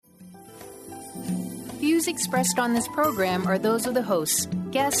views expressed on this program are those of the hosts,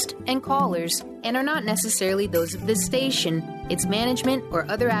 guests, and callers, and are not necessarily those of this station, its management, or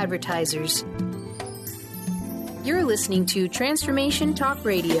other advertisers. You're listening to Transformation Talk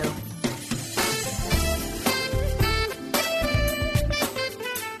Radio.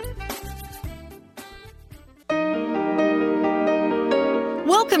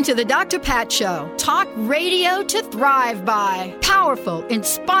 Welcome to the Dr. Pat Show. Talk radio to thrive by. Powerful,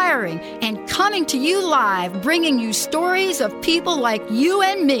 inspiring, and coming to you live, bringing you stories of people like you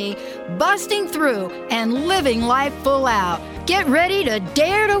and me, busting through and living life full out. Get ready to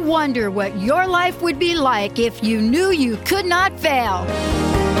dare to wonder what your life would be like if you knew you could not fail.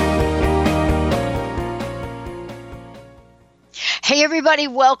 Hey, everybody.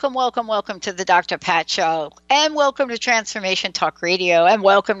 Welcome to the Dr. Pat Show, and welcome to Transformation Talk Radio, and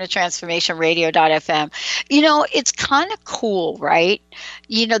welcome to TransformationRadio.fm. You know, it's kind of cool, right?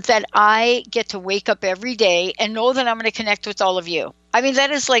 You know, that I get to wake up every day and know that I'm going to connect with all of you. I mean,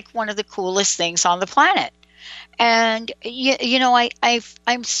 that is like one of the coolest things on the planet. And, you know,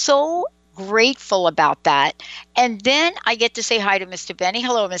 I'm so grateful about that. And then I get to say hi to Mr. Benny.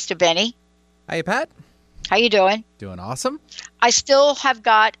 Hello, Mr. Benny. Hi, Pat. How you doing? Doing awesome. I still have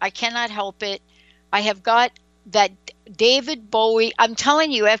got, I cannot help it, I have got that David Bowie, I'm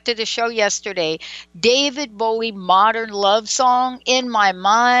telling you, after the show yesterday, David Bowie Modern Love song in my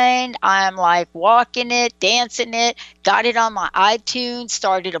mind. I'm like walking it, dancing it, got it on my iTunes,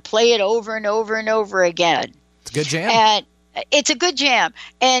 started to play it over and over and over again. It's a good jam. And it's a good jam.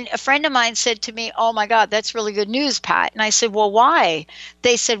 And a friend of mine said to me, "Oh my God, that's really good news, Pat." And I said, "Well, why?"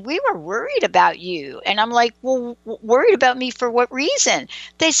 They said, "We were worried about you." And I'm like, "Well, worried about me for what reason?"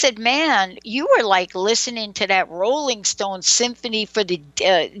 They said, "Man, you were like listening to that Rolling Stones Sympathy for the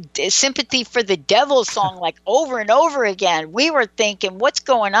Devil song like over and over again. We were thinking, what's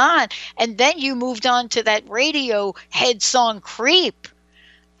going on?" And then you moved on to that Radiohead song, Creep.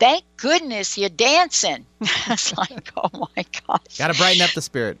 Thank goodness you're dancing. It's like, oh my gosh. Got to brighten up the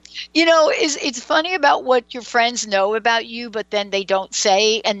spirit. You know, it's funny about what your friends know about you, but then they don't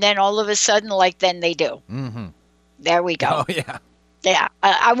say, and then all of a sudden, like, then they do. Mm-hmm. There we go. Oh, yeah. Yeah.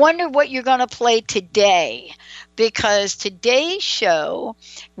 I wonder what you're going to play today, because today's show,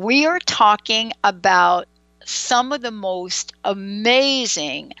 we are talking about some of the most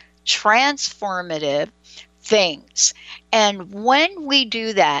amazing, transformative things. And when we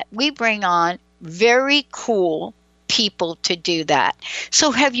do that, we bring on very cool people to do that.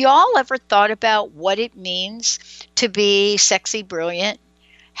 So have you all ever thought about what it means to be sexy brilliant?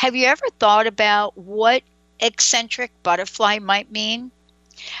 Have you ever thought about what eccentric butterfly might mean?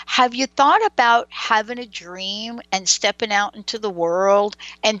 Have you thought about having a dream and stepping out into the world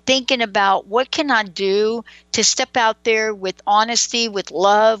and thinking about what can I do to step out there with honesty, with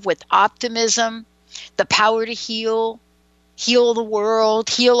love, with optimism, the power to heal the world,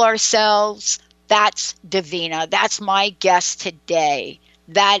 heal ourselves? That's Devina. That's my guest today.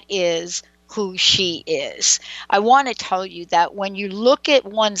 That is who she is. I want to tell you that when you look at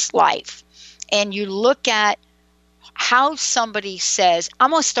one's life and you look at how somebody says,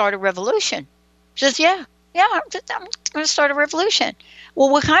 "I'm going to start a revolution." Says, yeah, I'm going to start a revolution. Well,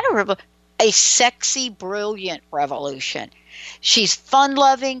 what kind of revolution? A sexy, brilliant revolution. She's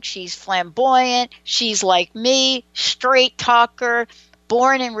fun-loving. She's flamboyant. She's like me, straight talker,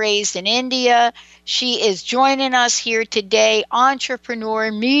 born and raised in India. She is joining us here today,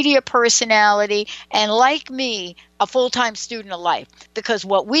 entrepreneur, media personality, and like me, a full-time student of life. Because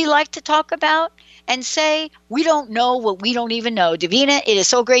what we like to talk about and say, we don't know what we don't even know. Devina, it is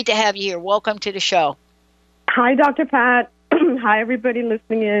so great to have you here. Welcome to the show. Hi, Dr. Pat. Hi, everybody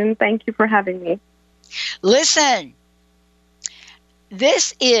listening in. Thank you for having me. Listen,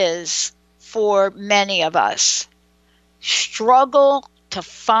 this is, for many of us, struggle to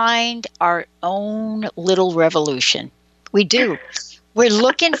find our own little revolution. We do. We're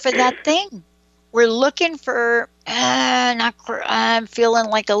looking for that thing. We're looking for, I'm feeling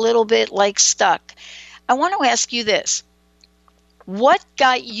like a little bit like stuck. I want to ask you this. What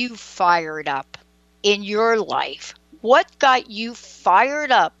got you fired up in your life? What got you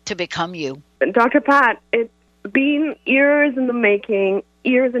fired up to become you? Dr. Pat, it's been years in the making,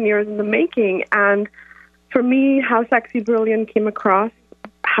 years and years in the making. And for me, how Sexy Brilliant came across,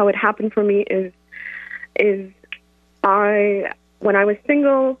 how it happened for me is when I was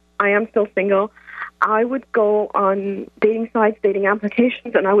single, I am still single, I would go on dating sites, dating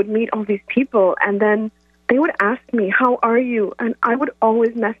applications, and I would meet all these people. And then they would ask me, "How are you?" And I would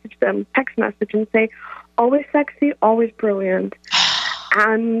always message them, text message, and say, "Always sexy, always brilliant."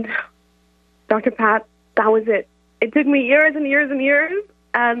 And Dr. Pat, that was it. It took me years and years and years,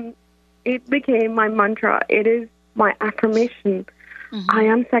 and it became my mantra. It is my affirmation. I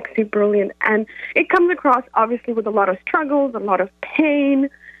am sexy, brilliant. And it comes across, obviously, with a lot of struggles, a lot of pain.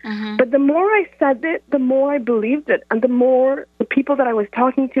 But the more I said it, the more I believed it. And the more the people that I was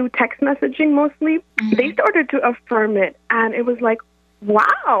talking to, text messaging mostly, they started to affirm it. And it was like,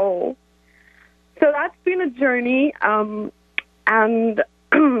 wow. So that's been a journey. And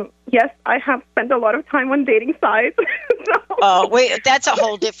yes, I have spent a lot of time on dating sites. Oh, wait, that's a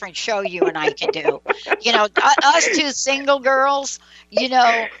whole different show you and I can do. You know, us two single girls, you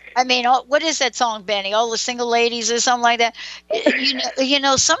know, I mean, what is that song, Benny? All the single ladies or something like that. You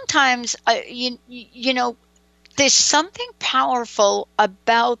know, sometimes, you know, there's something powerful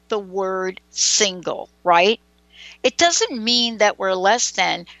about the word single, right? It doesn't mean that we're less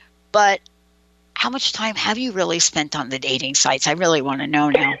than, but how much time have you really spent on the dating sites? I really want to know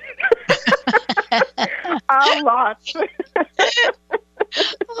now. A lot.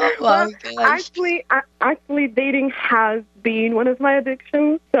 Oh my gosh. Actually, dating has been one of my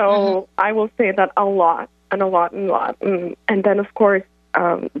addictions. So I will say that a lot and a lot and a lot. And then, of course,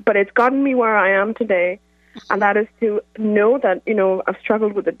 but it's gotten me where I am today. And that is to know that, you know, I've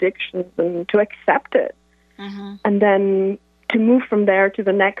struggled with addictions and to accept it. And then to move from there to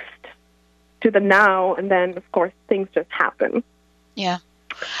the next, to the now. And then, of course, things just happen. Yeah.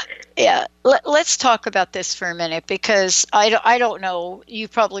 Yeah, let's talk about this for a minute, because I don't know, you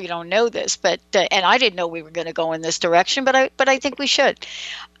probably don't know this, but and I didn't know we were going to go in this direction, but I think we should.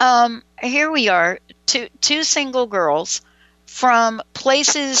 Here we are, two single girls from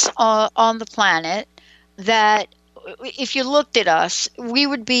places on the planet that, if you looked at us, we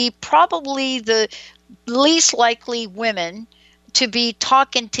would be probably the least likely women to be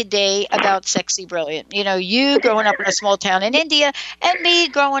talking today about sexy brilliant. You know, you growing up in a small town in India and me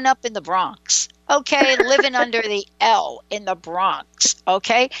growing up in the Bronx. Okay, living under the L in the Bronx.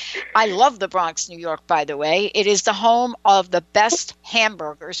 Okay, I love the Bronx, New York, by the way. It is the home of the best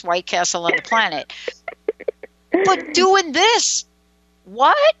hamburgers, White Castle on the planet. But doing this,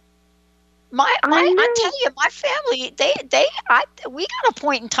 what? I tell you, my family, we got a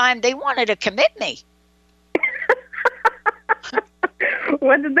point in time they wanted to commit me.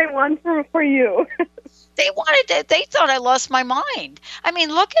 What did they want for you? They thought I lost my mind. I mean,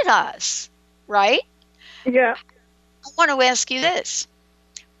 look at us, right? Yeah. I want to ask you this.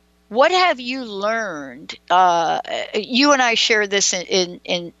 What have you learned? You and I share this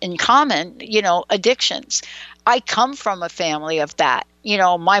in common, you know, addictions. I come from a family of that. You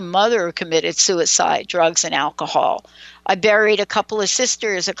know, my mother committed suicide, drugs and alcohol. I buried a couple of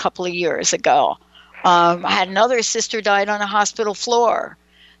sisters a couple of years ago. I had another sister died on a hospital floor.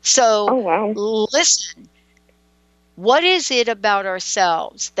 So, oh, wow. Listen, what is it about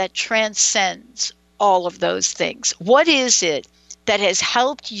ourselves that transcends all of those things? What is it that has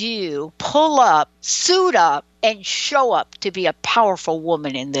helped you pull up, suit up, and show up to be a powerful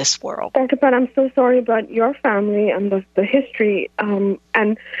woman in this world? Dr. Pat, I'm so sorry about your family and the history. And,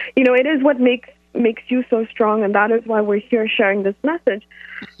 you know, it is what makes you so strong, and that is why we're here sharing this message.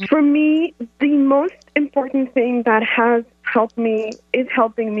 For me, the most important thing that has helped me, is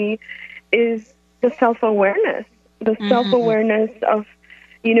helping me, is the self-awareness. The self-awareness of,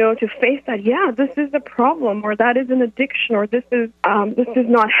 you know, to face that, yeah, this is a problem, or that is an addiction, or this is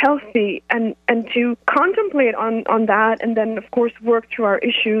not healthy, and to contemplate on that, and then, of course, work through our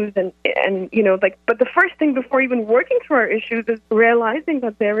issues, and you know, like, but the first thing before even working through our issues is realizing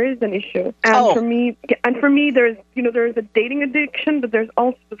that there is an issue. And for me, there's a dating addiction, but there's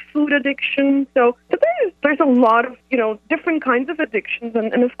also the food addiction. So there's a lot of, you know, different kinds of addictions,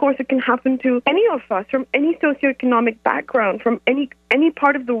 and of course, it can happen to any of us from any socioeconomic background, from any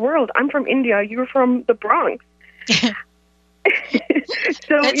part of the world. I'm from India. You're from the Bronx. So,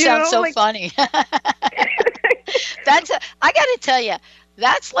 that sounds so funny. I got to tell you,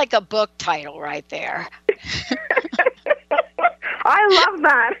 that's like a book title right there. I love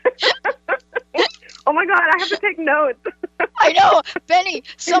that. Oh my God, I have to take notes. I know, Benny.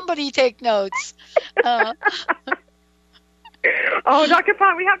 Somebody take notes. Oh, Dr.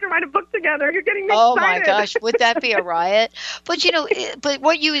 Pat, we have to write a book together. You're getting me excited. Oh my gosh, would that be a riot? But you know, but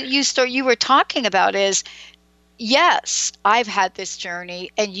what you were talking about is, yes, I've had this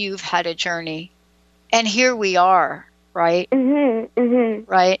journey, and you've had a journey, and here we are, right?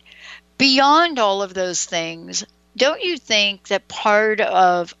 Right. Beyond all of those things, don't you think that part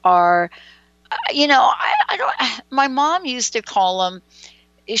of our, you know, I don't. My mom used to call them.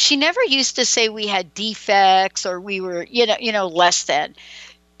 She never used to say we had defects or we were, you know, less than.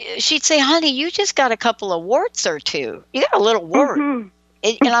 She'd say, honey, you just got a couple of warts or two. You got a little wart. And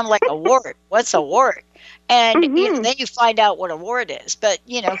I'm like, a wart? What's a wart? And then you find out what a word is. But,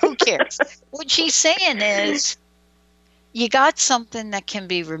 who cares? What she's saying is, you got something that can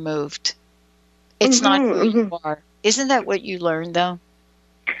be removed. It's not who you are. Isn't that what you learned, though?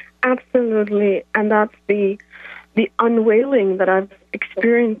 Absolutely. And that's the unveiling that I've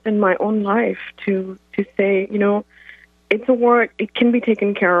experienced in my own life to say, it's a word, it can be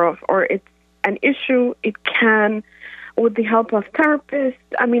taken care of, or it's an issue, it can, with the help of therapists.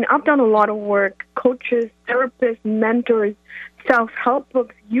 I mean, I've done a lot of work, coaches, therapists, mentors, self-help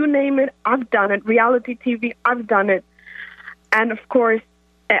books, you name it, I've done it. Reality TV, I've done it. And of course,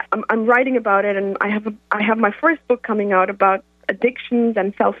 I'm writing about it, and I have my first book coming out about addictions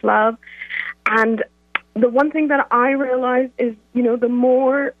and self-love. And the one thing that I realized is, the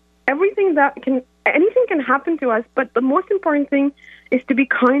more anything can happen to us, but the most important thing is to be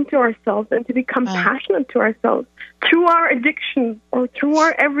kind to ourselves and to be compassionate to ourselves through our addiction or through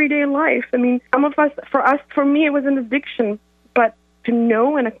our everyday life. I mean, some of us, for me, it was an addiction, but to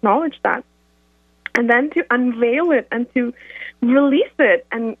know and acknowledge that, and then to unveil it and to release it.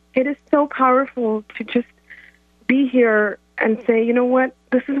 And it is so powerful to just be here and say, you know what,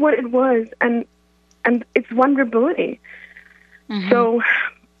 this is what it was, and it's vulnerability. So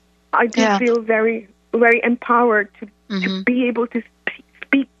I do feel very, very empowered to be able to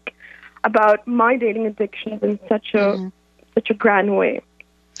speak about my dating addictions in such a grand way.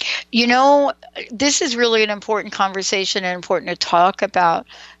 This is really an important conversation and important to talk about,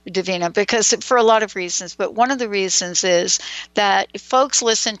 Devina, because for a lot of reasons. But one of the reasons is that if folks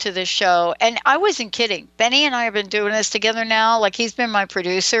listen to this show, and I wasn't kidding. Benny and I have been doing this together now. Like, he's been my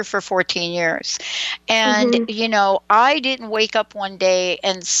producer for 14 years. And, I didn't wake up one day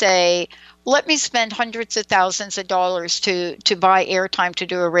and say, let me spend hundreds of thousands of dollars to buy airtime to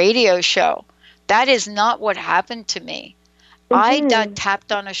do a radio show. That is not what happened to me. I got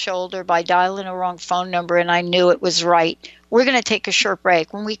tapped on the shoulder by dialing a wrong phone number, and I knew it was right. We're going to take a short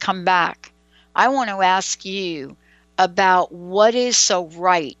break. When we come back, I want to ask you about what is so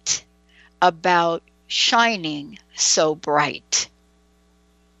right about shining so bright.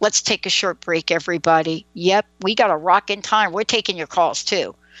 Let's take a short break, everybody. Yep, we got a rockin' time. We're taking your calls,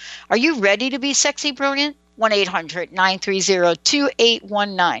 too. Are you ready to be sexy brilliant?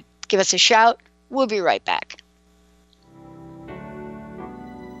 1-800-930-2819. Give us a shout. We'll be right back.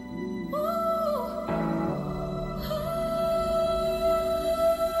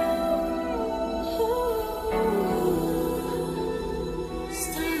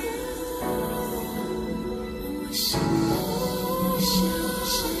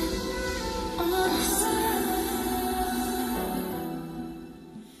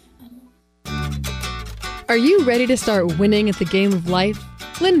 Are you ready to start winning at the game of life?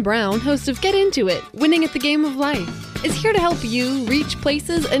 Lynn Brown, host of Get Into It, Winning at the Game of Life, is here to help you reach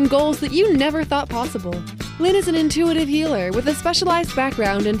places and goals that you never thought possible. Lynn is an intuitive healer with a specialized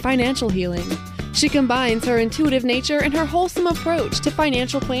background in financial healing. She combines her intuitive nature and her wholesome approach to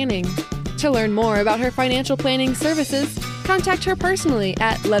financial planning. To learn more about her financial planning services, contact her personally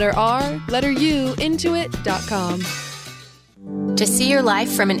at intuit.com. To see your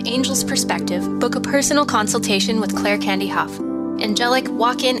life from an angel's perspective, book a personal consultation with Claire Candy Huff, angelic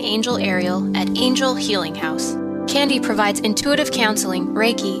walk-in angel Ariel at Angel Healing House. Candy provides intuitive counseling,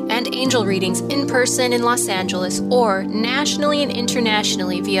 Reiki, and angel readings in person in Los Angeles or nationally and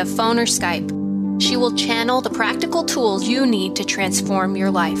internationally via phone or Skype. She will channel the practical tools you need to transform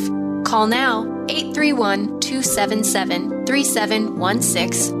your life. Call now,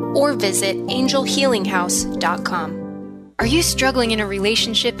 831-277-3716, or visit angelhealinghouse.com. Are you struggling in a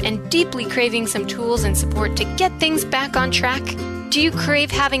relationship and deeply craving some tools and support to get things back on track? Do you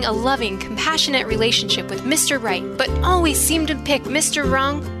crave having a loving, compassionate relationship with Mr. Right, but always seem to pick Mr.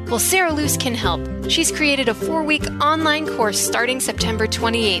 Wrong? Well, Sarah Luce can help. She's created a 4-week online course starting September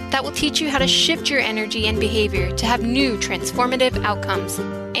 28th that will teach you how to shift your energy and behavior to have new transformative outcomes.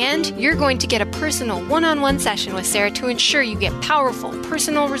 And you're going to get a personal one-on-one session with Sarah to ensure you get powerful,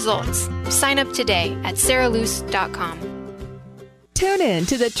 personal results. Sign up today at sarahluce.com. Tune in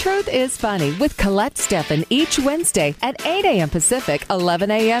to The Truth is Funny with Colette Steffen each Wednesday at 8 a.m. Pacific,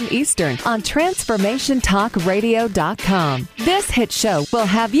 11 a.m. Eastern on TransformationTalkRadio.com. This hit show will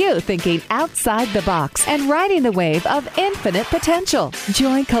have you thinking outside the box and riding the wave of infinite potential.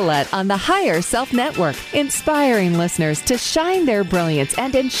 Join Colette on the Higher Self Network, inspiring listeners to shine their brilliance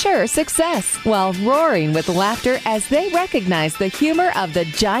and ensure success while roaring with laughter as they recognize the humor of the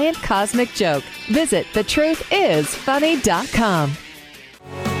giant cosmic joke. Visit thetruthisfunny.com.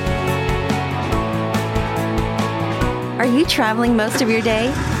 Are you traveling most of your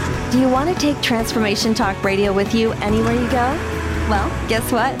day? Do you want to take Transformation Talk Radio with you anywhere you go? Well,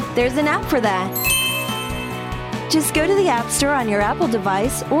 guess what? There's an app for that. Just go to the App Store on your Apple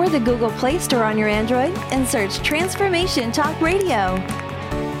device or the Google Play Store on your Android and search Transformation Talk Radio.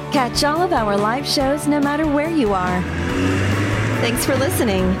 Catch all of our live shows no matter where you are. Thanks for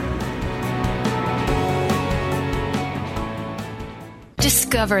listening.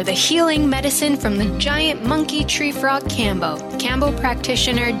 Discover the healing medicine from the giant monkey tree frog Cambo. Cambo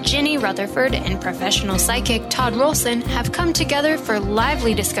practitioner Ginny Rutherford and professional psychic Todd Rolson have come together for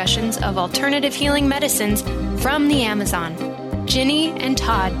lively discussions of alternative healing medicines from the Amazon. Ginny and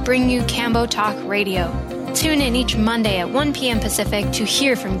Todd bring you Cambo Talk Radio. Tune in each Monday at 1 p.m. Pacific to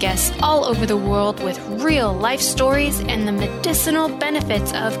hear from guests all over the world with real life stories and the medicinal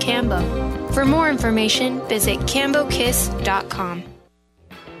benefits of Cambo. For more information, visit cambokiss.com.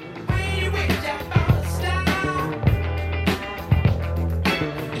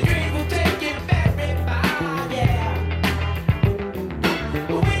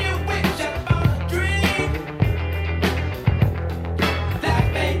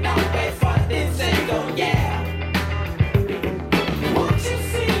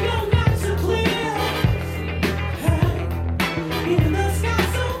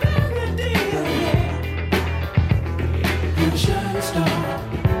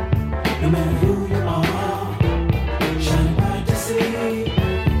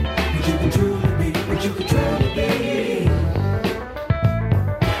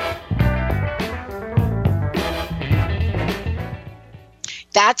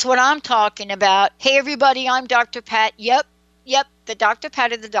 That's what I'm talking about. Hey, everybody, I'm Dr. Pat. Yep, the Dr.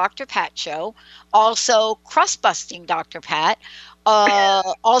 Pat of the Dr. Pat Show. Also, crust-busting Dr. Pat.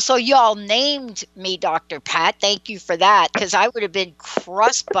 Also, y'all named me Dr. Pat. Thank you for that, because I would have been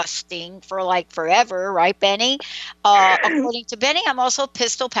crust-busting for like forever, right, Benny? According to Benny, I'm also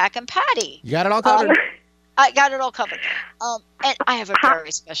Pistol Packin' Patty. You got it all covered. I got it all covered. And I have a very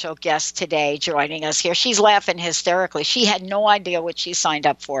special guest today joining us here. She's laughing hysterically. She had no idea what she signed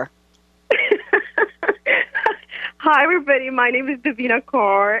up for. Hi, everybody. My name is Devina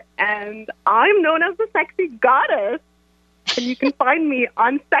Kaur, and I'm known as the Sexy Goddess. And you can find me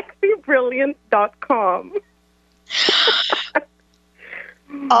on sexybrilliant.com.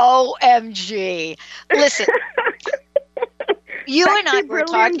 OMG. Listen, you and I were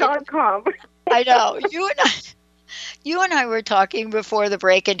talking. I know. You and I were talking before the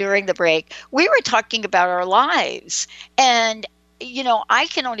break and during the break. We were talking about our lives. And, you know, I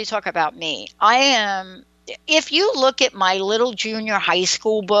can only talk about me. If you look at my little junior high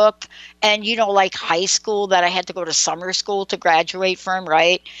school book and, you know, like high school that I had to go to summer school to graduate from,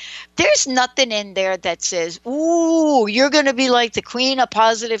 right? There's nothing in there that says, ooh, you're going to be like the queen of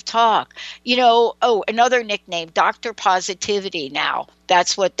positive talk. You know, another nickname, Dr. Positivity now.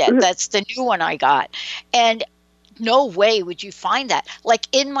 That's the new one I got. And no way would you find that. Like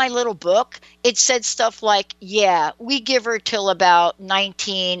in my little book, it said stuff like, yeah, we give her till about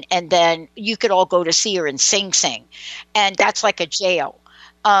 19 and then you could all go to see her in Sing Sing. And that's like a jail.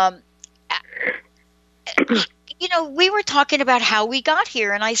 You know, we were talking about how we got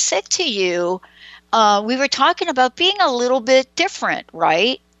here. And I said to you, we were talking about being a little bit different,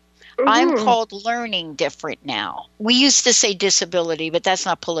 right? Mm-hmm. I'm called learning different now. We used to say disability, but that's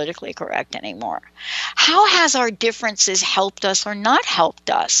not politically correct anymore. How has our differences helped us or not helped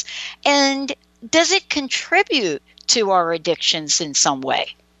us? And does it contribute to our addictions in some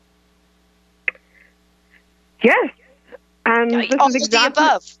way? Yes. And this all is exactly the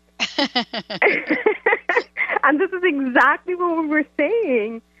above. And this is exactly what we were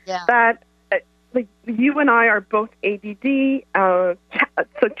saying. Yeah. That like you and I are both ADD, so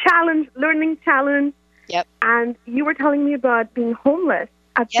learning challenge. Yep. And you were telling me about being homeless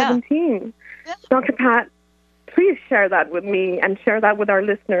at 17. Yeah. Dr. Pat, please share that with me and share that with our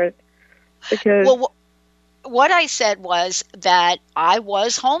listeners. Because what I said was that I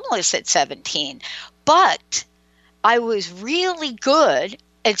was homeless at 17, but I was really good,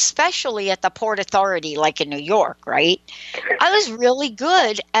 especially at the Port Authority, like in New York, right? I was really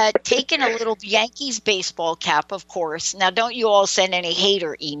good at taking a little Yankees baseball cap, of course. Now, don't you all send any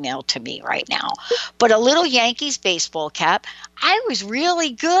hater email to me right now. But a little Yankees baseball cap, I was really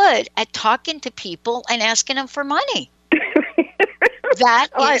good at talking to people and asking them for money. That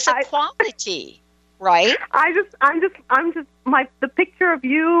is a quality, right? The picture of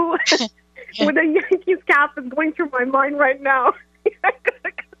you with a Yankees cap is going through my mind right now.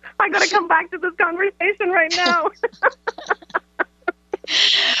 I gotta come back to this conversation right now.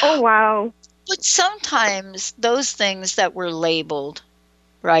 Oh, wow. But sometimes those things that were labeled,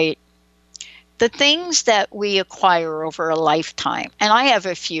 right, the things that we acquire over a lifetime, and I have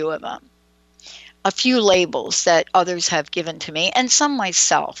a few of them, a few labels that others have given to me, and some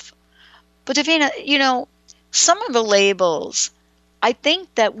myself. But Devina, you know, some of the labels, I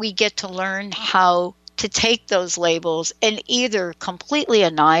think that we get to learn how to take those labels and either completely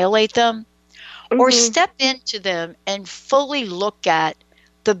annihilate them or step into them and fully look at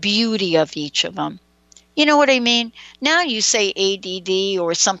the beauty of each of them. You know what I mean? Now you say ADD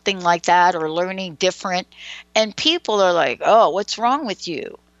or something like that, or learning different, and people are like, oh, what's wrong with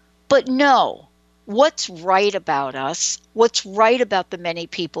you? But no, what's right about us? What's right about the many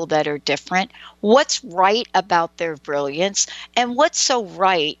people that are different? What's right about their brilliance? And what's so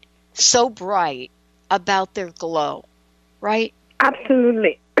right, so bright about their glow, right?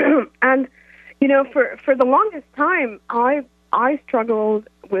 Absolutely. And, you know, for the longest time, I struggled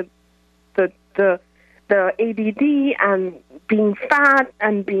with the ADD and being fat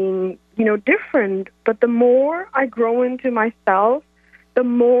and being, you know, different. But the more I grow into myself, the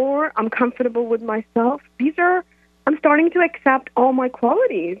more I'm comfortable with myself. I'm starting to accept all my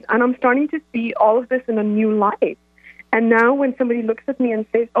qualities, and I'm starting to see all of this in a new light. And now when somebody looks at me and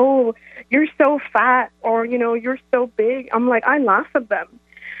says, oh, you're so fat, or, you know, you're so big, I'm like, I laugh at them.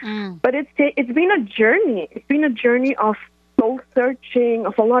 But it's been a journey. It's been a journey of soul-searching,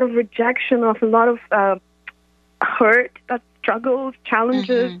 of a lot of rejection, of a lot of hurt, struggles,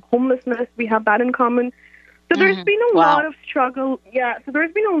 challenges, homelessness. We have that in common. So there's been a lot of struggle. Yeah, so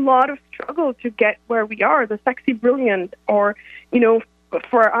there's been a lot of struggle to get where we are, the sexy brilliant, or, you know,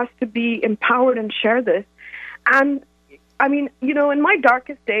 for us to be empowered and share this. And, I mean, you know, in my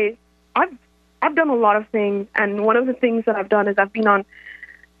darkest days, I've done a lot of things. And one of the things that I've done is I've been on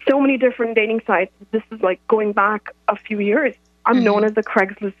so many different dating sites. This is like going back a few years. I'm known as the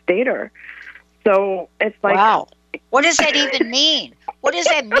Craigslist dater. So it's like... Wow. What does that even mean? What does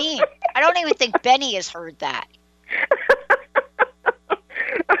that mean? I don't even think Benny has heard that.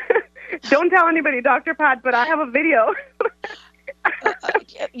 Don't tell anybody, Dr. Pat, but I have a video.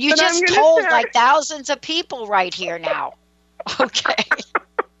 You just told like thousands of people right here now. Okay.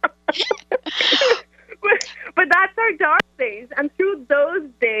 But that's our dark days, and through those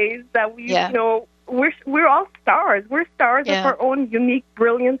days that we, you know, we're all stars. We're stars of our own unique,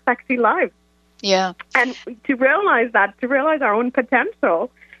 brilliant, sexy lives. Yeah. And to realize our own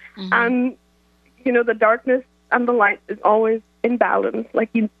potential, and, you know, the darkness and the light is always in balance, like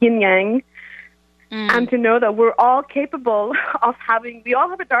yin yang. And to know that we're all capable of we all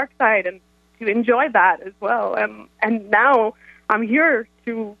have a dark side, and to enjoy that as well. And now I'm here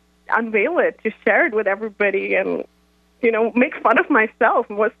to unveil it, to share it with everybody, and, you know, make fun of myself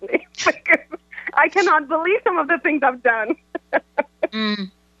mostly, because I cannot believe some of the things I've done.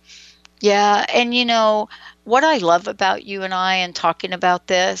 Yeah, and, you know, what I love about you and I and talking about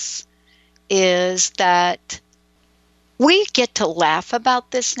this is that we get to laugh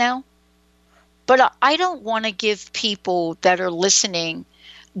about this now, but I don't want to give people that are listening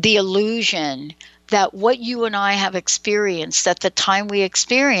the illusion that what you and I have experienced at the time we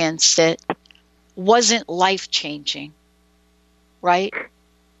experienced it wasn't life-changing, right?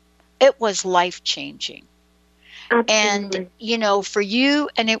 It was life-changing. Absolutely. And, you know, for you,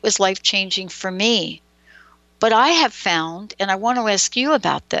 and it was life-changing for me. But I have found, and I want to ask you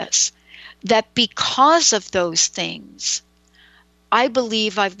about this, that because of those things, I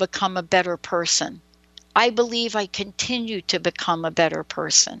believe I've become a better person. I believe I continue to become a better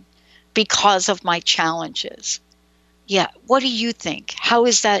person because of my challenges. Yeah. What do you think? How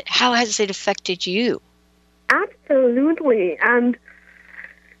has it affected you? Absolutely. And,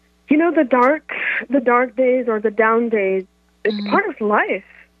 you know, the dark days or the down days, it's part of life.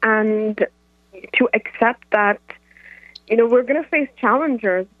 And to accept that, you know, we're going to face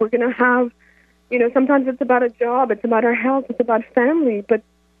challenges. We're going to have, you know, sometimes it's about a job, it's about our health, it's about family. But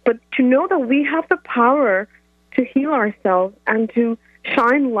to know that we have the power to heal ourselves and to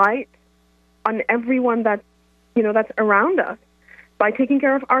shine light on everyone that's, you know, that's around us, by taking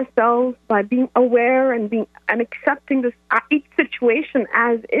care of ourselves, by being aware and accepting this each situation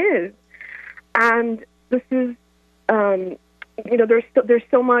as is. And this is, you know, there's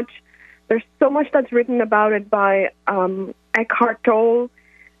so much that's written about it by Eckhart Tolle.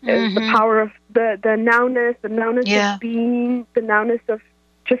 The power of the nowness of being, the nowness of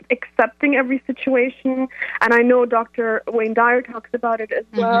just accepting every situation. And I know Dr. Wayne Dyer talks about it as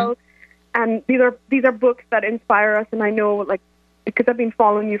well. And these are books that inspire us. And I know, like, because I've been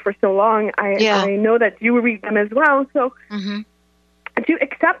following you for so long, I know that you read them as well. So to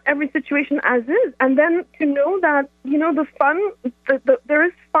accept every situation as is, and then to know that, you know, there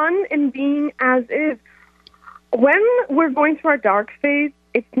is fun in being as is. When we're going through our dark phase,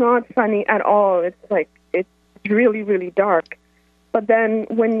 it's not funny at all. It's like, it's really, really dark. But then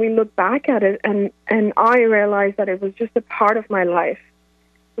when we look back at it, and I realize that it was just a part of my life,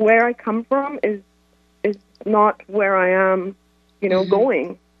 where I come from is is not where I am,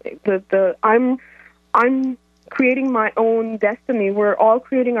 going. I'm creating my own destiny. We're all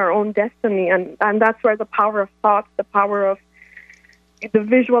creating our own destiny, and that's where the power of thoughts, the power of the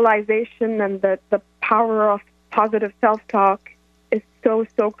visualization, and the power of positive self-talk is so,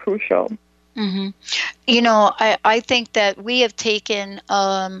 so crucial. Mm-hmm. I think that we have taken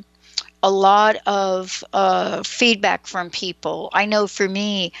a lot of feedback from people. I know for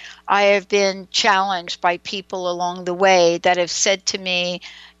me, I have been challenged by people along the way that have said to me,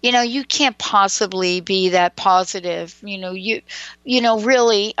 you can't possibly be that positive.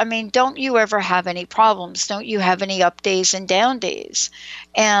 Really, I mean, don't you ever have any problems? Don't you have any up days and down days?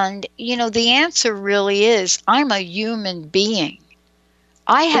 And, the answer really is, I'm a human being.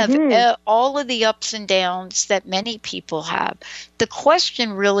 I have all of the ups and downs that many people have. The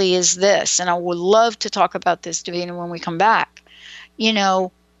question really is this, and I would love to talk about this, Devina, when we come back.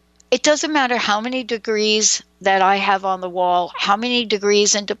 It doesn't matter how many degrees that I have on the wall, how many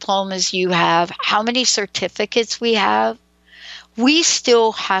degrees and diplomas you have, how many certificates we have. We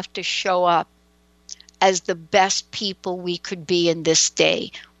still have to show up as the best people we could be in this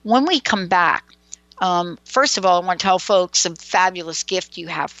day. When we come back, first of all, I want to tell folks a fabulous gift you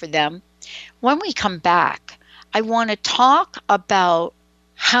have for them. When we come back, I want to talk about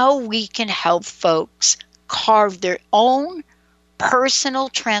how we can help folks carve their own personal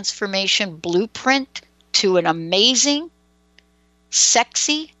transformation blueprint to an amazing,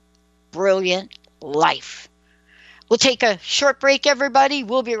 sexy, brilliant life. We'll take a short break, everybody.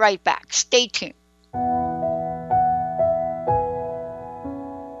 We'll be right back. Stay tuned.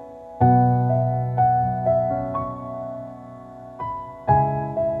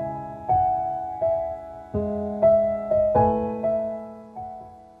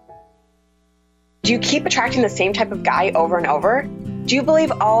 Do you keep attracting the same type of guy over and over? Do you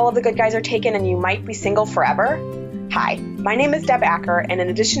believe all of the good guys are taken and you might be single forever? Hi, my name is Deb Acker, and in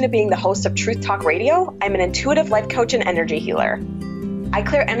addition to being the host of Truth Talk Radio, I'm an intuitive life coach and energy healer. I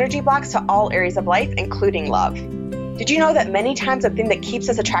clear energy blocks to all areas of life, including love. Did you know that many times the thing that keeps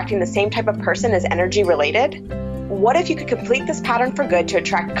us attracting the same type of person is energy related? What if you could complete this pattern for good to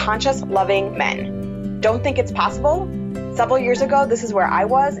attract conscious, loving men? Don't think it's possible? Several years ago, this is where I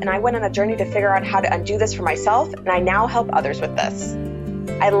was, and I went on a journey to figure out how to undo this for myself, and I now help others with this.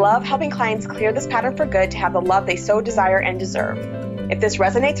 I love helping clients clear this pattern for good to have the love they so desire and deserve. If this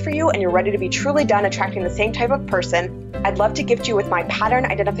resonates for you and you're ready to be truly done attracting the same type of person, I'd love to gift you with my pattern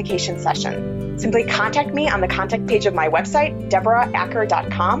identification session. Simply contact me on the contact page of my website,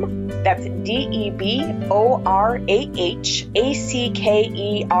 DeborahAcker.com. That's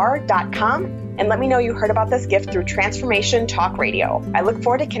DeborahAcker.com. And let me know you heard about this gift through Transformation Talk Radio. I look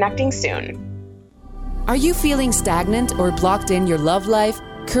forward to connecting soon. Are you feeling stagnant or blocked in your love life,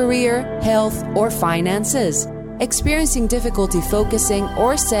 career, health, or finances? Experiencing difficulty focusing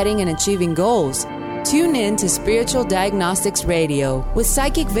or setting and achieving goals? Tune in to Spiritual Diagnostics Radio with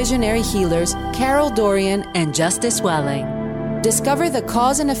psychic visionary healers Carol Dorian and Justice Welling. Discover the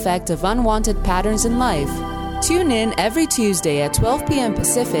cause and effect of unwanted patterns in life. Tune in every Tuesday at 12 p.m.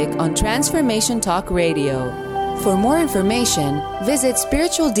 Pacific on Transformation Talk Radio. For more information, visit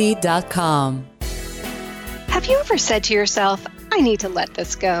spiritualdeed.com. Have you ever said to yourself, I need to let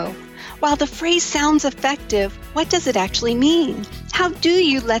this go? While the phrase sounds effective, what does it actually mean? How do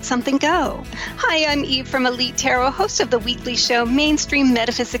you let something go? Hi, I'm Eve from Elite Tarot, host of the weekly show Mainstream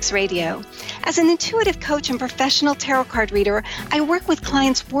Metaphysics Radio. As an intuitive coach and professional tarot card reader, I work with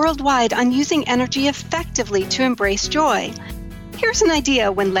clients worldwide on using energy effectively to embrace joy. Here's an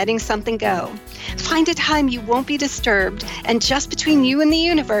idea when letting something go. Find a time you won't be disturbed, and just between you and the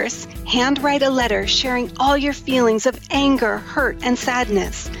universe, handwrite a letter sharing all your feelings of anger, hurt, and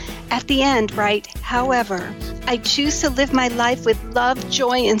sadness. At the end, write, however, I choose to live my life with love,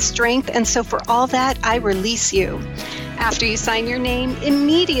 joy, and strength, and so for all that, I release you. After you sign your name,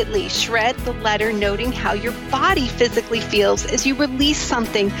 immediately shred the letter noting how your body physically feels as you release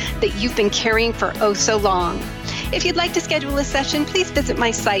something that you've been carrying for oh so long. If you'd like to schedule a session, please visit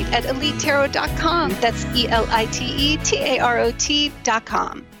my site at elitetarot.com. That's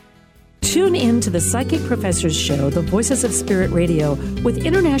ELITETAROT.com. Tune in to the Psychic Professors Show, The Voices of Spirit Radio, with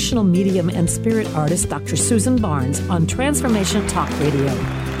international medium and spirit artist Dr. Susan Barnes on Transformation Talk Radio,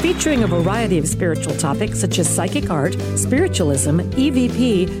 featuring a variety of spiritual topics such as psychic art, spiritualism,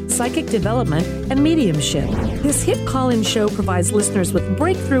 EVP, psychic development, and mediumship. This hit call-in show provides listeners with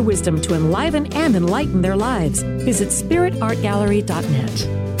breakthrough wisdom to enliven and enlighten their lives. Visit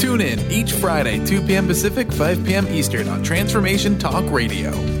spiritartgallery.net. Tune in each Friday, 2 p.m. Pacific, 5 p.m. Eastern on Transformation Talk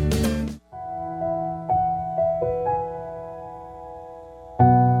Radio.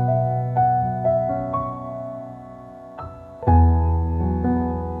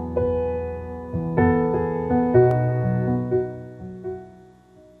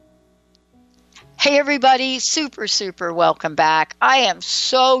 Hey, everybody. Super, super welcome back. I am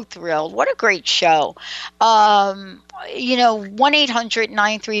so thrilled. What a great show.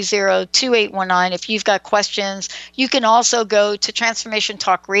 1-800-930-2819. If you've got questions, you can also go to Transformation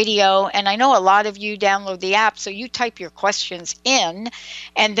Talk Radio. And I know a lot of you download the app, so you type your questions in.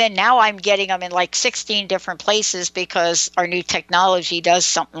 And then now I'm getting them in like 16 different places because our new technology does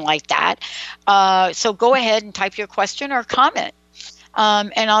something like that. So go ahead and type your question or comment.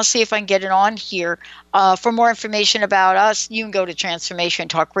 And I'll see if I can get it on here. For more information about us, you can go to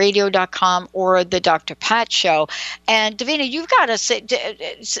transformationtalkradio.com or the Dr. Pat Show. And Devina, you got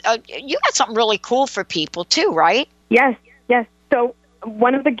something really cool for people too, right? Yes. So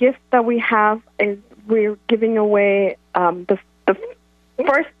one of the gifts that we have is we're giving away the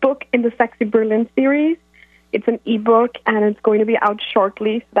first book in the Sexy Brilliant series. It's an ebook, and it's going to be out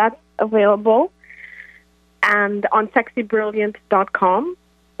shortly. So that's available. And on sexybrilliant.com.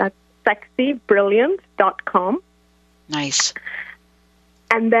 That's sexybrilliant.com. Nice.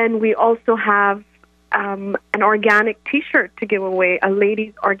 And then we also have an organic T-shirt to give away, a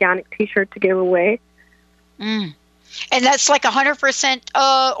ladies' organic T-shirt to give away. And that's like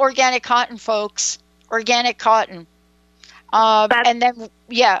 100% organic cotton, folks. Organic cotton. And then,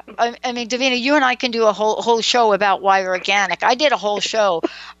 I mean, Devina, you and I can do a whole show about why organic. I did a whole show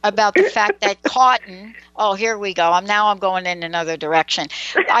about the fact that cotton. Oh, here we go. I'm going in another direction.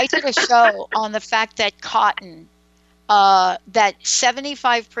 I did a show on the fact that cotton, that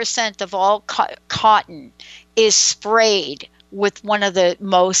 75% of all cotton is sprayed with one of the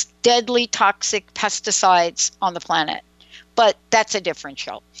most deadly toxic pesticides on the planet. But that's a different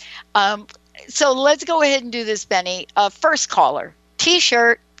show. So let's go ahead and do this, Benny. First caller,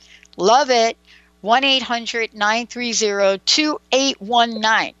 T-shirt, love it.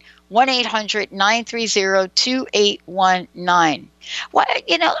 1-800-930-2819. 1-800-930-2819. What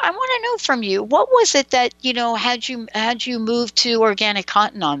I want to know from you. What was it that had you move to organic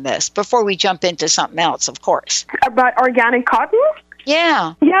cotton on this before we jump into something else? Of course. About organic cotton?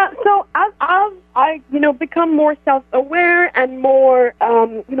 Yeah. Yeah. So as I become more self-aware and more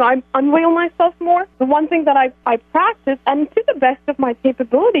I unveil myself more. The one thing that I practice, and to the best of my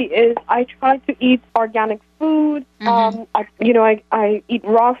capability, is I try to eat organic food. I eat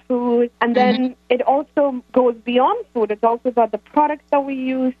raw food, and then it also goes beyond food. It's also about the products that we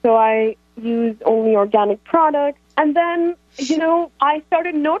use. So I use only organic products, and then I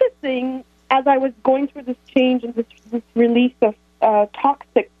started noticing as I was going through this change and this release of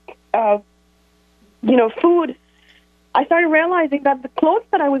toxic, food, I started realizing that the clothes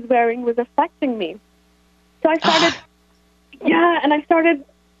that I was wearing was affecting me. So I started, and I started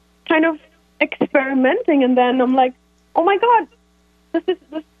kind of experimenting, and then I'm like, oh my God, this is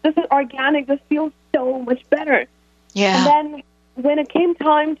organic. This feels so much better. Yeah. And then when it came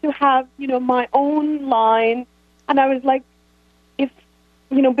time to have, my own line, and I was like,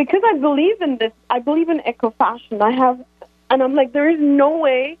 because I believe in this, I believe in eco-fashion. And I'm like, there is no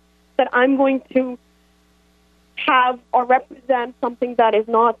way that I'm going to have or represent something that is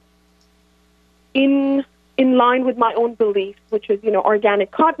not in line with my own beliefs, which is,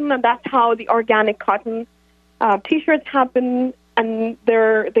 organic cotton. And that's how the organic cotton T-shirts happen. And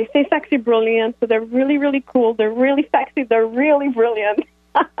they say sexy brilliant, so they're really, really cool. They're really sexy. They're really brilliant.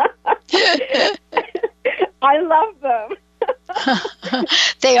 I love them.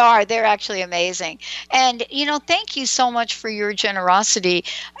 They are. They're actually amazing. And, thank you so much for your generosity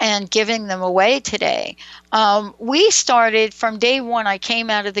and giving them away today. We started from day one. I came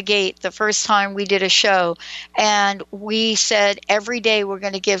out of the gate the first time we did a show, and we said every day we're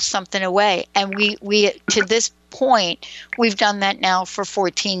going to give something away. And we to this point, we've done that now for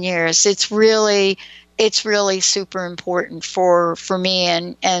 14 years. It's really super important for me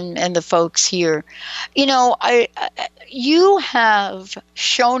and the folks here. You have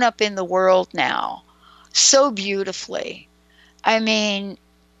shown up in the world now so beautifully. I mean,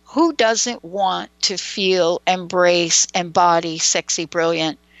 who doesn't want to feel, embrace, embody sexy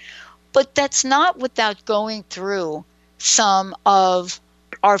brilliant? But that's not without going through some of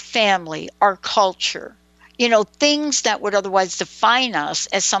our family, our culture, things that would otherwise define us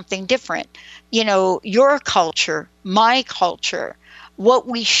as something different. Your culture, my culture, what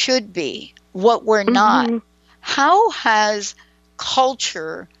we should be, what we're not. How has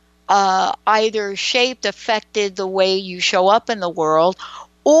culture either shaped, affected the way you show up in the world,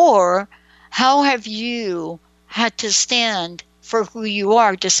 or how have you had to stand for who you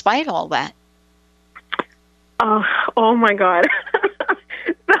are despite all that? Oh my God.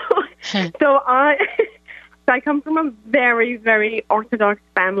 So I come from a very, very Orthodox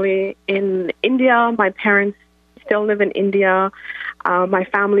family in India. My parents still live in India. My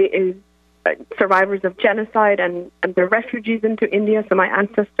family is survivors of genocide and the refugees into India. So my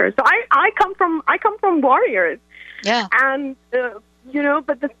ancestors. So I come from warriors. Yeah. And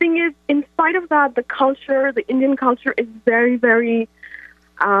but the thing is, in spite of that, the Indian culture is very, very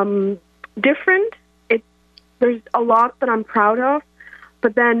different. There's a lot that I'm proud of,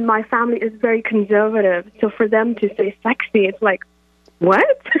 but then my family is very conservative. So for them to say sexy, it's like,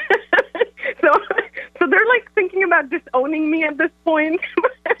 what? So they're like thinking about disowning me at this point.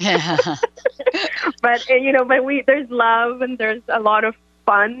 Yeah. But there's love and there's a lot of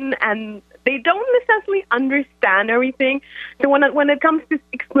fun, and they don't necessarily understand everything. So when it comes to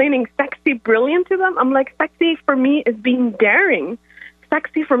explaining sexy brilliant to them, I'm like, sexy for me is being daring.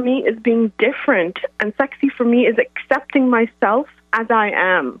 Sexy for me is being different, and sexy for me is accepting myself as I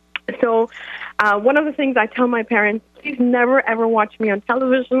am. So one of the things I tell my parents, please never ever watch me on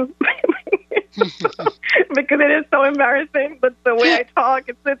television because it is so embarrassing. But the way I talk,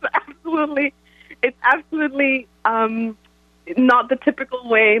 it's absolutely not the typical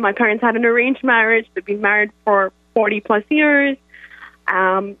way. My parents had an arranged marriage. They've been married for 40 plus years.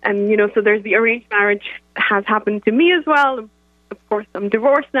 So there's the arranged marriage has happened to me as well. Of course, I'm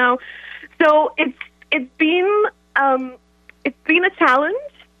divorced now. So it's been a challenge,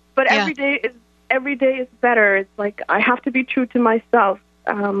 but every day is better. It's like I have to be true to myself.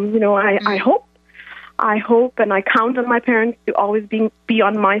 I hope and I count on my parents to always be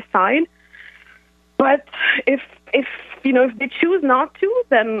on my side. But if they choose not to,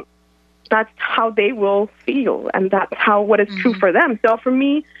 then that's how they will feel, and that's what is true for them. So for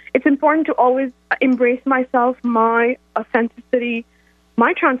me, it's important to always embrace myself, my authenticity,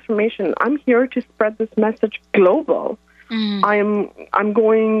 my transformation. I'm here to spread this message global. I'm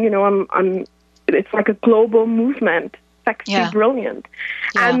going, it's like a global movement, sexy, brilliant.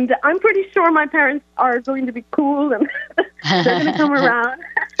 Yeah. And I'm pretty sure my parents are going to be cool and they're going to come around.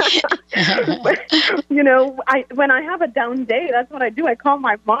 But, when I have a down day, that's what I do. I call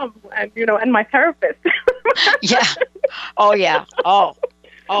my mom and my therapist. Yeah. Oh, yeah. Oh,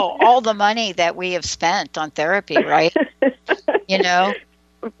 all the money that we have spent on therapy, right? It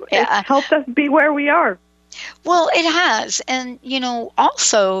helped us be where we are. Well, it has. And,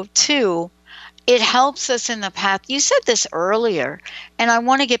 also, too, it helps us in the path. You said this earlier, and I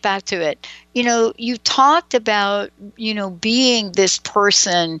want to get back to it. You talked about, being this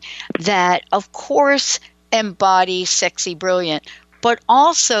person that, of course, embodies sexy, brilliant, but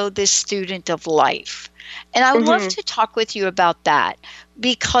also this student of life. And I would love to talk with you about that,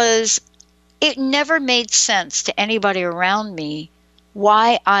 because it never made sense to anybody around me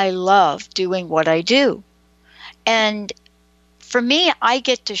why I love doing what I do. And for me, I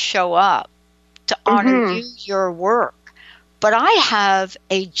get to show up to honor your work. But I have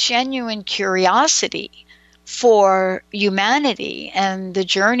a genuine curiosity for humanity and the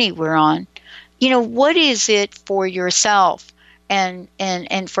journey we're on. What is it for yourself and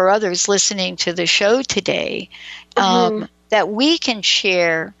for others listening to the show today that we can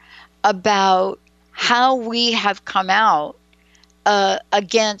share about how we have come out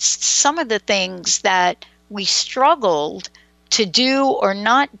against some of the things that we struggled to do or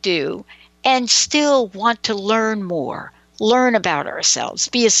not do, and still want to learn more, learn about ourselves,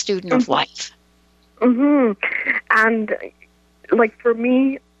 be a student of life. And like for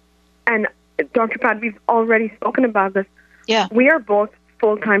me and Dr. Pat, we've already spoken about this. Yeah. We are both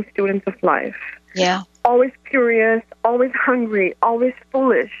full-time students of life. Yeah. Always curious, always hungry, always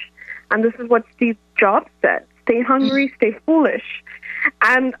foolish. And this is what Steve Jobs said. Stay hungry, stay foolish.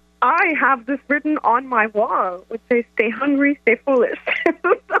 And I have this written on my wall, which says, stay hungry, stay foolish.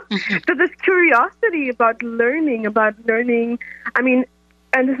 So this curiosity about learning. I mean,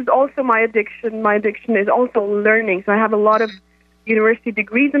 and this is also my addiction. My addiction is also learning. So I have a lot of university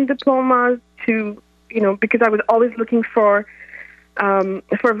degrees and diplomas because I was always looking for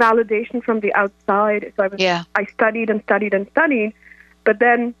validation from the outside. So I studied and studied and studied. But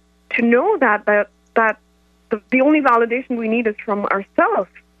then to know that the only validation we need is from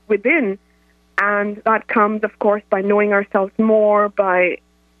ourselves within, and that comes, of course, by knowing ourselves more, by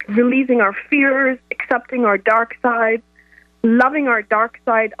releasing our fears, accepting our dark side, loving our dark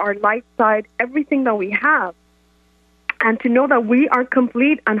side, our light side, everything that we have, and to know that we are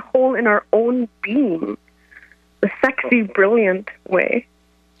complete and whole in our own being, the sexy, brilliant way.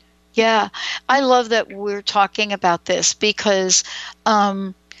 Yeah, I love that we're talking about this because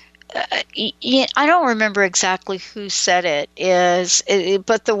I don't remember exactly who said it,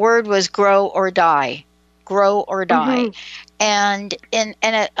 but the word was grow or die. Grow or die. And in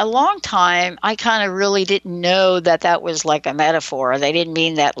a long time, I kind of really didn't know that was like a metaphor. They didn't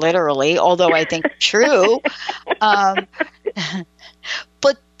mean that literally, although I think true. But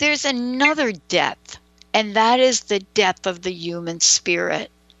there's another depth, and that is the depth of the human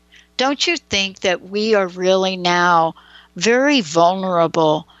spirit. Don't you think that we are really now very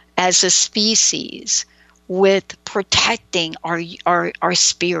vulnerable as a species with protecting our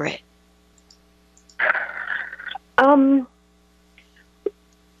spirit?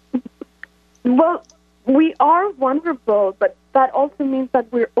 Well, we are vulnerable, but that also means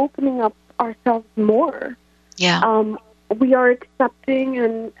that we're opening up ourselves more. Yeah. We are accepting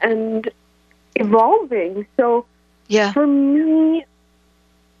and evolving. So for me,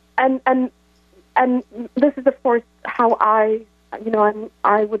 and this is of course how I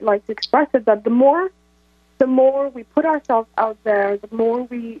would like to express it, that the more we put ourselves out there, the more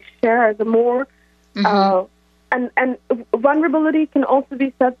we share, the more and vulnerability can also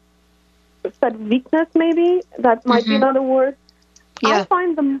be said weakness, maybe that might be another word. I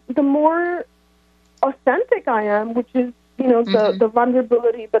find the more authentic I am, which is the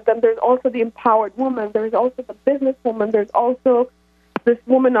vulnerability, but then there's also the empowered woman, there's also the businesswoman, there's also this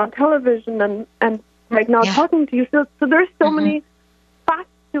woman on television and right now talking to you. So there's so many facts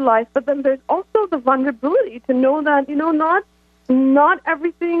to life, but then there's also the vulnerability to know that not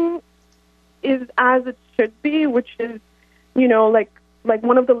everything is as it should be, which is like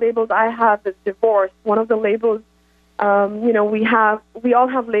one of the labels I have is divorce. One of the labels, we all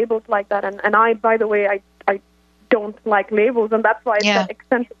have labels like that. And I, by the way, I don't like labels, and that's why it's that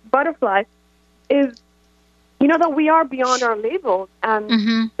eccentric butterfly is, that we are beyond our labels.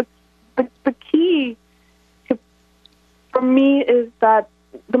 And the key for me is that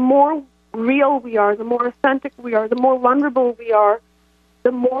the more real we are, the more authentic we are, the more vulnerable we are,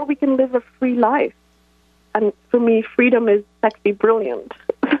 the more we can live a free life. And for me, freedom is sexy brilliant.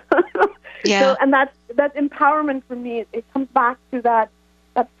 So, and that's empowerment for me. It comes back to that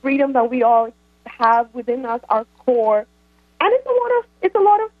freedom that we all have within us, our core, and it's a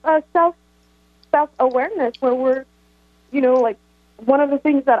lot of self awareness where we're, like one of the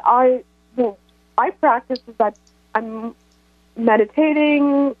things that I practice is that I'm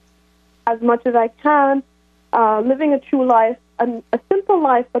meditating as much as I can, living a true life, and a simple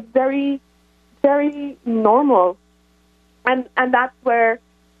life, but very, very normal, and that's where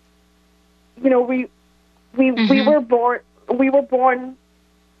we were born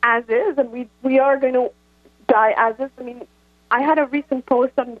as is, and we are going to die as is. I mean, I had a recent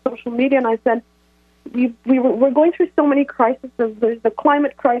post on social media, and I said we're going through so many crises. There's the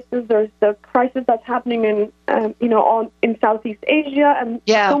climate crisis, there's the crisis that's happening in Southeast Asia, and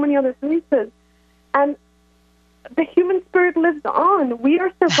so many other places, and the human spirit lives on. We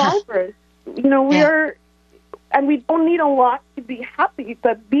are survivors. We are, and we don't need a lot to be happy,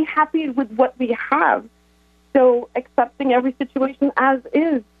 but be happy with what we have. So accepting every situation as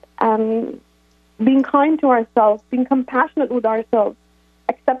is, and being kind to ourselves, being compassionate with ourselves,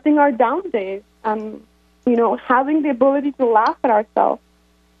 accepting our down days, and having the ability to laugh at ourselves,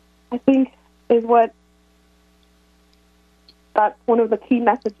 I think is that's one of the key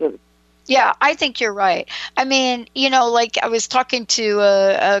messages. Yeah, I think you're right. I mean, like I was talking to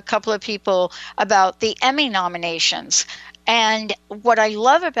a couple of people about the Emmy nominations. And what I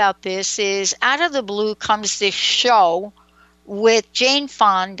love about this is out of the blue comes this show with Jane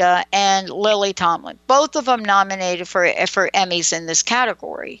Fonda and Lily Tomlin, both of them nominated for Emmys in this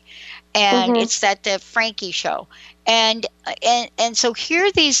category. And it's the Frankie show. And so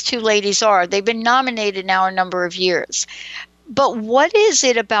here these two ladies are. They've been nominated now a number of years. But what is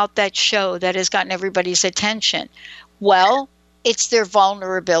it about that show that has gotten everybody's attention? Well, it's their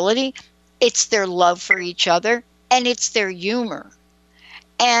vulnerability, it's their love for each other, and it's their humor.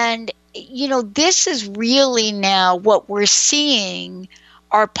 And, this is really now what we're seeing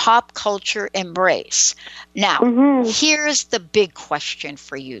our pop culture embrace. Now, here's the big question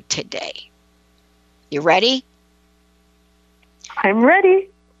for you today. You ready? I'm ready.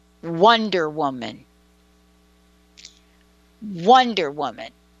 Wonder Woman. Wonder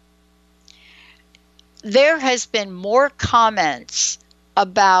Woman. There has been more comments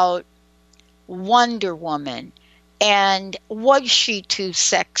about Wonder Woman and was she too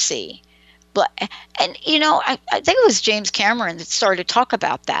sexy? I think it was James Cameron that started to talk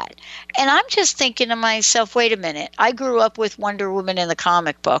about that. And I'm just thinking to myself, wait a minute. I grew up with Wonder Woman in the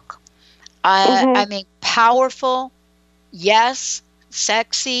comic book. I mean, powerful, yes.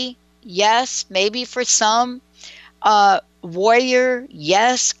 Sexy, yes. Maybe for some. Warrior,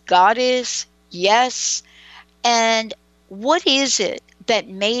 yes. Goddess, yes. And what is it that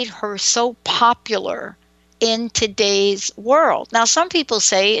made her so popular in today's world? Now, some people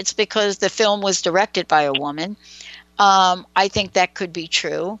say it's because the film was directed by a woman. I think that could be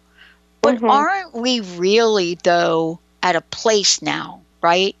true. But aren't we really, though, at a place now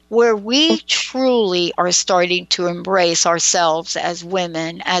right? Where we truly are starting to embrace ourselves as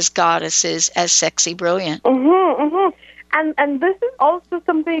women, as goddesses, as sexy brilliant. And this is also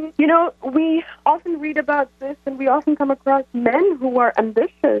something, we often read about this, and we often come across men who are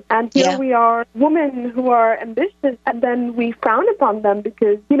ambitious. And here we are, women who are ambitious, and then we frown upon them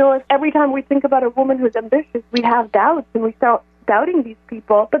because, every time we think about a woman who's ambitious, we have doubts, and we start doubting these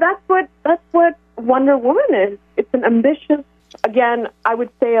people. But that's what Wonder Woman is. It's an ambitious, again, I would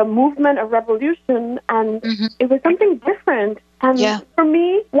say a movement, a revolution, and it was something different. And for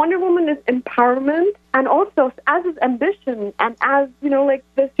me, Wonder Woman is empowerment, and also as is ambition, and as,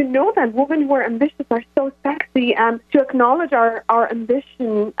 this, to know that women who are ambitious are so sexy, and to acknowledge our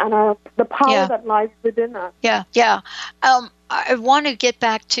ambition and the power that lies within us. I want to get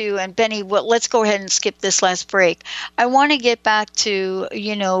back to, and Benny, let's go ahead and skip this last break. I want to get back to,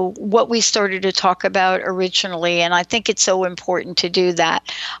 what we started to talk about originally, and I think it's so important to do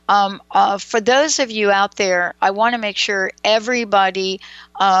that. For those of you out there, I want to make sure everybody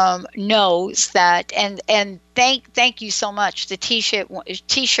knows that, and thank you so much. The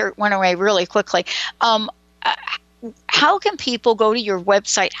t-shirt went away really quickly. How can people go to your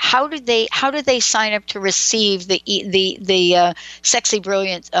website? How do they sign up to receive the Sexy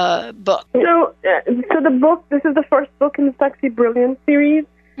Brilliant book? So the book, this is the first book in the Sexy Brilliant series,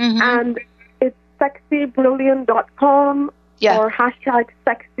 and it's sexybrilliant.com or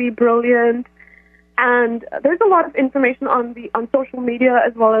 #sexybrilliant, and there's a lot of information on social media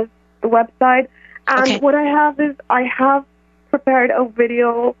as well as the website. And what I have is I have prepared a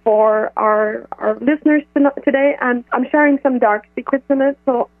video for our listeners today, and I'm sharing some dark secrets in it,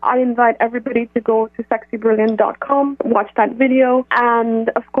 so I invite everybody to go to sexybrilliant.com, watch that video, and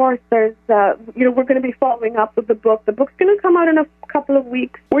of course there's we're going to be following up with the book. The book's going to come out in a couple of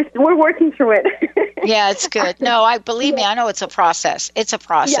weeks. We're working through it. Yeah, it's good. No, I believe me, I know it's a process. It's a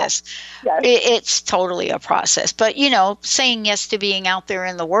process. Yes. It's totally a process. But saying yes to being out there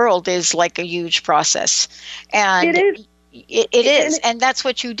in the world is like a huge process, and it is. It is, and that's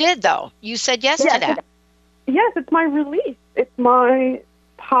what you did, though. You said yes to that. Yes, it's my release. It's my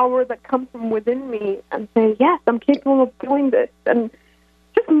power that comes from within me, and saying, yes, I'm capable of doing this, and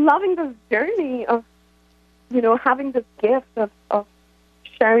just loving this journey of, having this gift of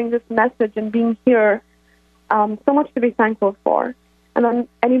sharing this message and being here. So much to be thankful for. And then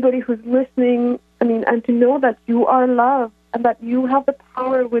anybody who's listening, and to know that you are loved and that you have the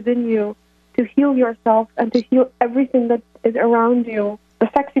power within you to heal yourself and to heal everything that is around you the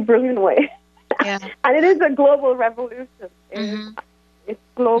sexy, brilliant way. Yeah. And it is a global revolution. It's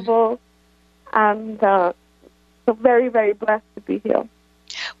global, and so very, very blessed to be here.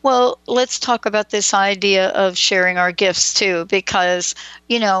 Well, let's talk about this idea of sharing our gifts, too, because,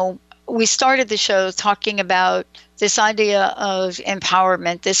 we started the show talking about this idea of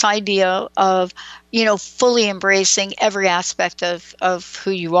empowerment, this idea of, fully embracing every aspect of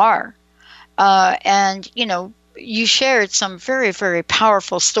who you are. And you shared some very, very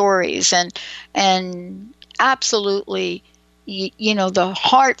powerful stories, and absolutely, the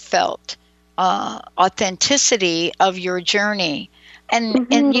heartfelt authenticity of your journey. And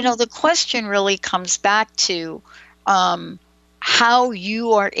the question really comes back to how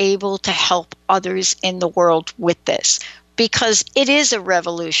you are able to help others in the world with this, because it is a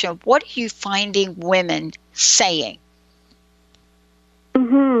revolution. What are you finding women saying?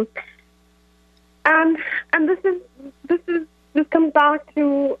 And this comes back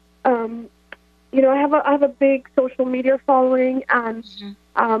to I have a big social media following, and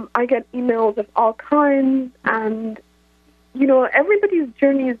I get emails of all kinds, and everybody's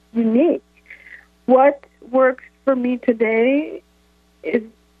journey is unique. What works for me today is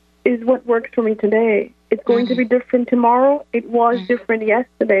what works for me today. It's going to be different tomorrow. It was different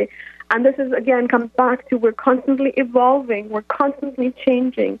yesterday. And this is, again, comes back to we're constantly evolving. We're constantly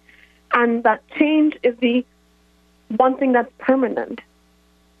changing. And that change is the one thing that's permanent.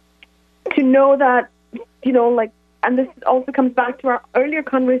 To know that, and this also comes back to our earlier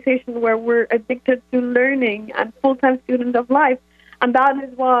conversation where we're addicted to learning and full-time students of life. And that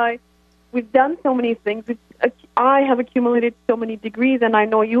is why we've done so many things. I have accumulated so many degrees, and I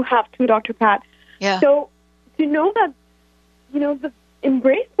know you have too, Dr. Pat. Yeah. So to know that,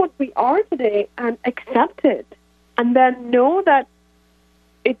 embrace what we are today and accept it, and then know that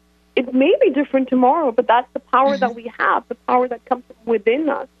it may be different tomorrow, but that's the power that we have, the power that comes from within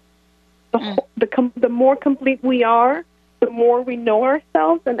us. The more complete we are, the more we know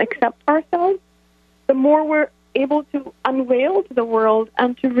ourselves and accept ourselves, the more we're able to unveil to the world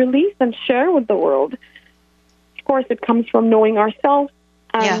and to release and share with the world. Of course, it comes from knowing ourselves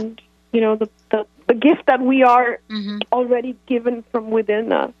and the gift that we are already given from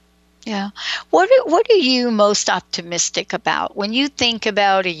within us. Yeah. What are you most optimistic about when you think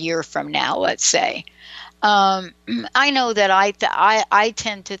about a year from now, let's say? I know that I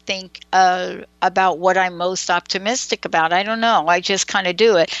tend to think about what I'm most optimistic about. I don't know. I just kind of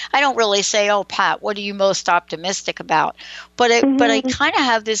do it. I don't really say, "Oh, Pat, what are you most optimistic about?" But I kind of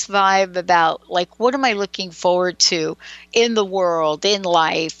have this vibe about, like, what am I looking forward to in the world, in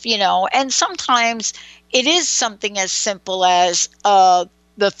life, And sometimes it is something as simple as the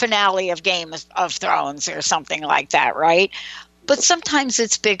finale of Game of Thrones or something like that, right? But sometimes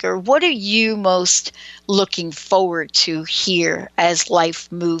it's bigger. What are you most looking forward to here as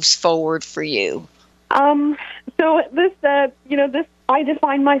life moves forward for you? So this, I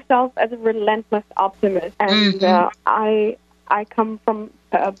define myself as a relentless optimist, and I come from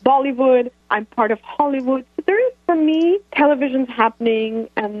Bollywood. I'm part of Hollywood. So there is, for me, television's happening,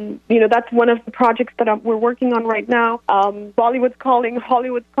 and that's one of the projects that we're working on right now. Bollywood's calling,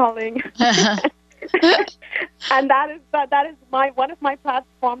 Hollywood's calling. And that is one of my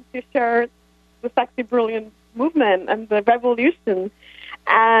platforms to share the Sexy Brilliant movement and the revolution.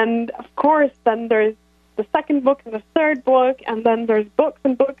 And of course, then there's the second book and the third book, and then there's books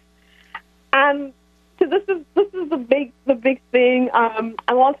and books. And so this is the big thing. I'm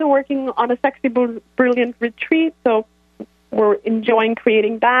also working on a Sexy Brilliant retreat, so we're enjoying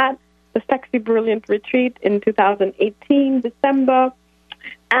creating that. The Sexy Brilliant retreat in 2018 December.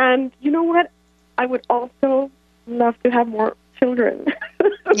 And you know what? I would also love to have more children.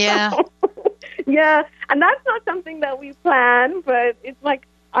 Yeah. Yeah, and that's not something that we plan, but it's like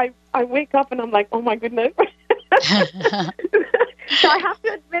I wake up and I'm like, oh my goodness. So I have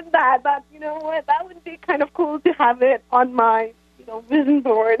to admit that you know what, that would be kind of cool to have it on my vision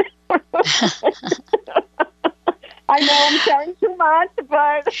board. I know I'm sharing too much,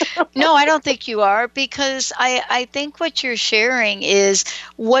 but... No, I don't think you are, because I think what you're sharing is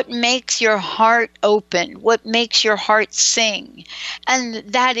what makes your heart open, what makes your heart sing. And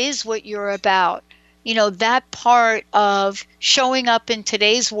that is what you're about. That part of showing up in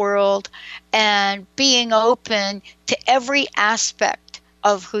today's world and being open to every aspect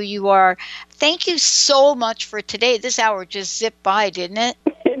of who you are. Thank you so much for today. This hour just zipped by, didn't it?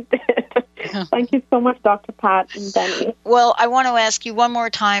 It did. Thank you so much, Dr. Pat and Benny. Well, I want to ask you one more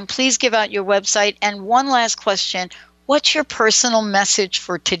time. Please give out your website. And one last question. What's your personal message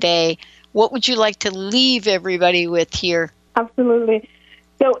for today? What would you like to leave everybody with here? Absolutely.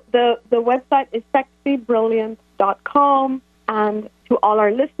 So the website is sexybrilliant.com. And to all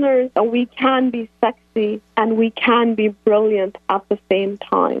our listeners, we can be sexy and we can be brilliant at the same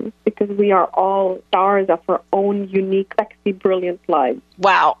time, because we are all stars of our own unique, sexy, brilliant lives.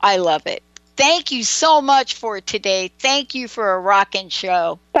 Wow, I love it. Thank you so much for today. Thank you for a rockin'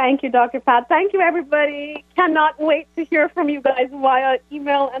 show. Thank you, Dr. Pat. Thank you, everybody. Cannot wait to hear from you guys via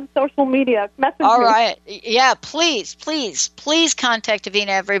email and social media. Message All me. right. Yeah, please contact Devina,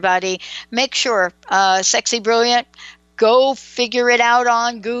 everybody. Make sure, Sexy Brilliant, go figure it out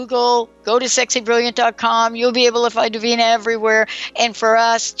on Google. Go to sexybrilliant.com. You'll be able to find Devina everywhere. And for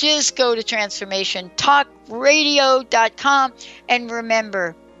us, just go to transformationtalkradio.com. And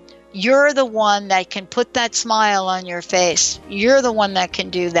remember, you're the one that can put that smile on your face. You're the one that can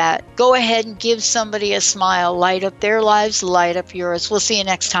do that. Go ahead and give somebody a smile. Light up their lives, light up yours. We'll see you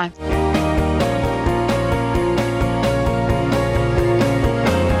next time.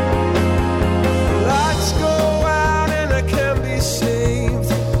 Lights go out and I can't be saved.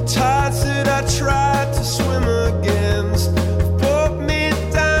 Tides that I tried to swim against brought me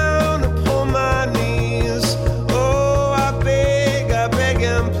down upon my knees. Oh, I beg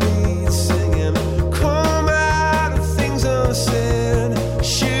and please.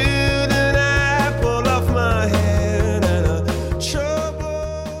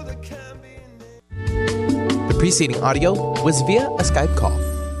 Preceding audio was via a Skype call.